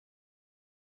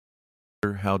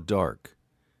how dark,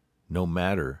 no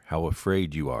matter how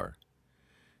afraid you are,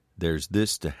 there's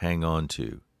this to hang on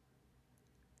to.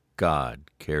 God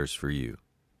cares for you.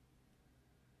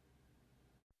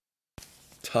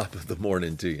 Top of the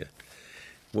morning to you.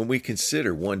 When we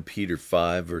consider 1 Peter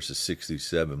 5, verses 6 through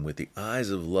 7, with the eyes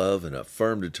of love and a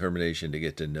firm determination to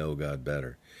get to know God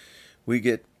better, we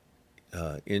get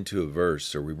into a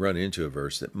verse, or we run into a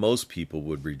verse that most people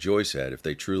would rejoice at if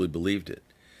they truly believed it.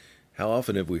 How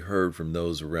often have we heard from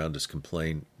those around us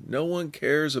complain, "No one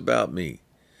cares about me"?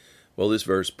 Well, this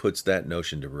verse puts that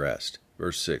notion to rest.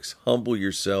 Verse 6, "Humble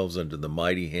yourselves under the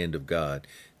mighty hand of God,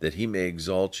 that he may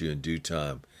exalt you in due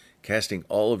time, casting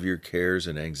all of your cares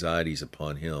and anxieties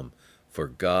upon him, for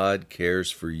God cares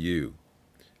for you."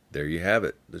 There you have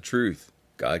it, the truth.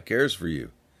 God cares for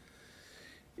you.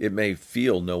 It may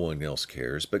feel no one else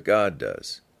cares, but God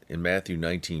does. In Matthew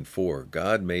 19:4,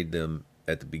 God made them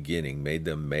at the beginning, made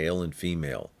them male and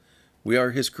female. We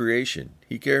are his creation.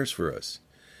 He cares for us.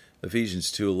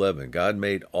 Ephesians 2:11, God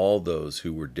made all those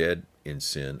who were dead in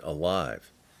sin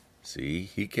alive. See,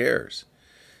 he cares.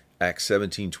 Acts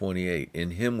 17:28,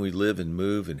 in him we live and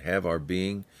move and have our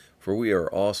being, for we are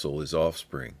also his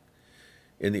offspring.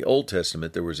 In the Old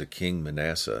Testament, there was a king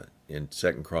Manasseh. In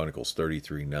 2 Chronicles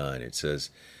 33:9, it says,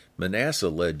 Manasseh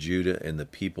led Judah and the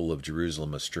people of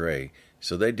Jerusalem astray,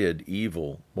 so they did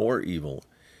evil, more evil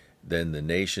than the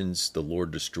nations the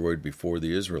Lord destroyed before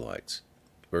the Israelites.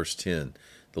 Verse 10,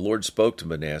 the Lord spoke to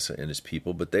Manasseh and his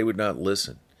people, but they would not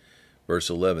listen. Verse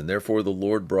 11, therefore the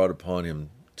Lord brought upon him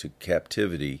to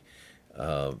captivity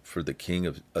for the king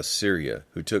of Assyria,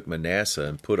 who took Manasseh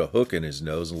and put a hook in his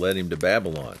nose and led him to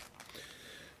Babylon.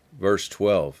 Verse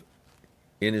 12,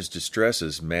 in his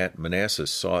distresses Manasseh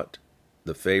sought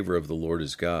the favor of the Lord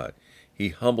his God. He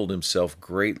humbled himself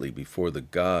greatly before the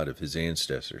God of his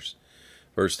ancestors.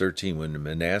 Verse 13, when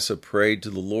Manasseh prayed to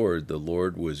the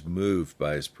Lord was moved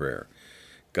by his prayer.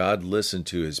 God listened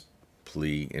to his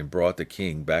plea and brought the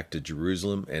king back to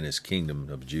Jerusalem and his kingdom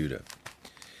of Judah.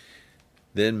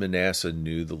 Then Manasseh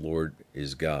knew the Lord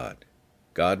is God.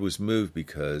 God was moved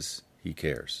because he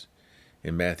cares.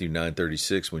 In Matthew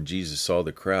 9:36, when Jesus saw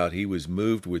the crowd, he was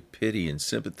moved with pity and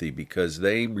sympathy because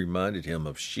they reminded him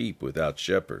of sheep without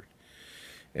shepherd.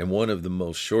 And one of the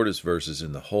most shortest verses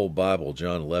in the whole Bible,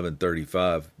 John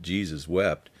 11:35, Jesus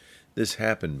wept. This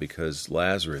happened because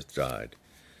Lazarus died.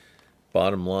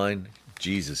 Bottom line,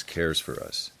 Jesus cares for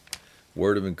us.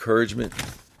 Word of encouragement,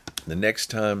 the next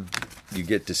time you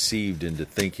get deceived into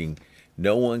thinking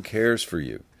no one cares for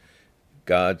you,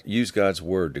 use God's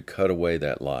word to cut away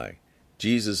that lie.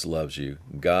 Jesus loves you.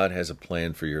 God has a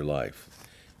plan for your life.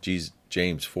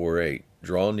 James 4:8,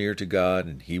 draw near to God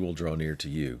and he will draw near to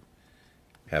you.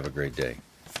 Have a great day.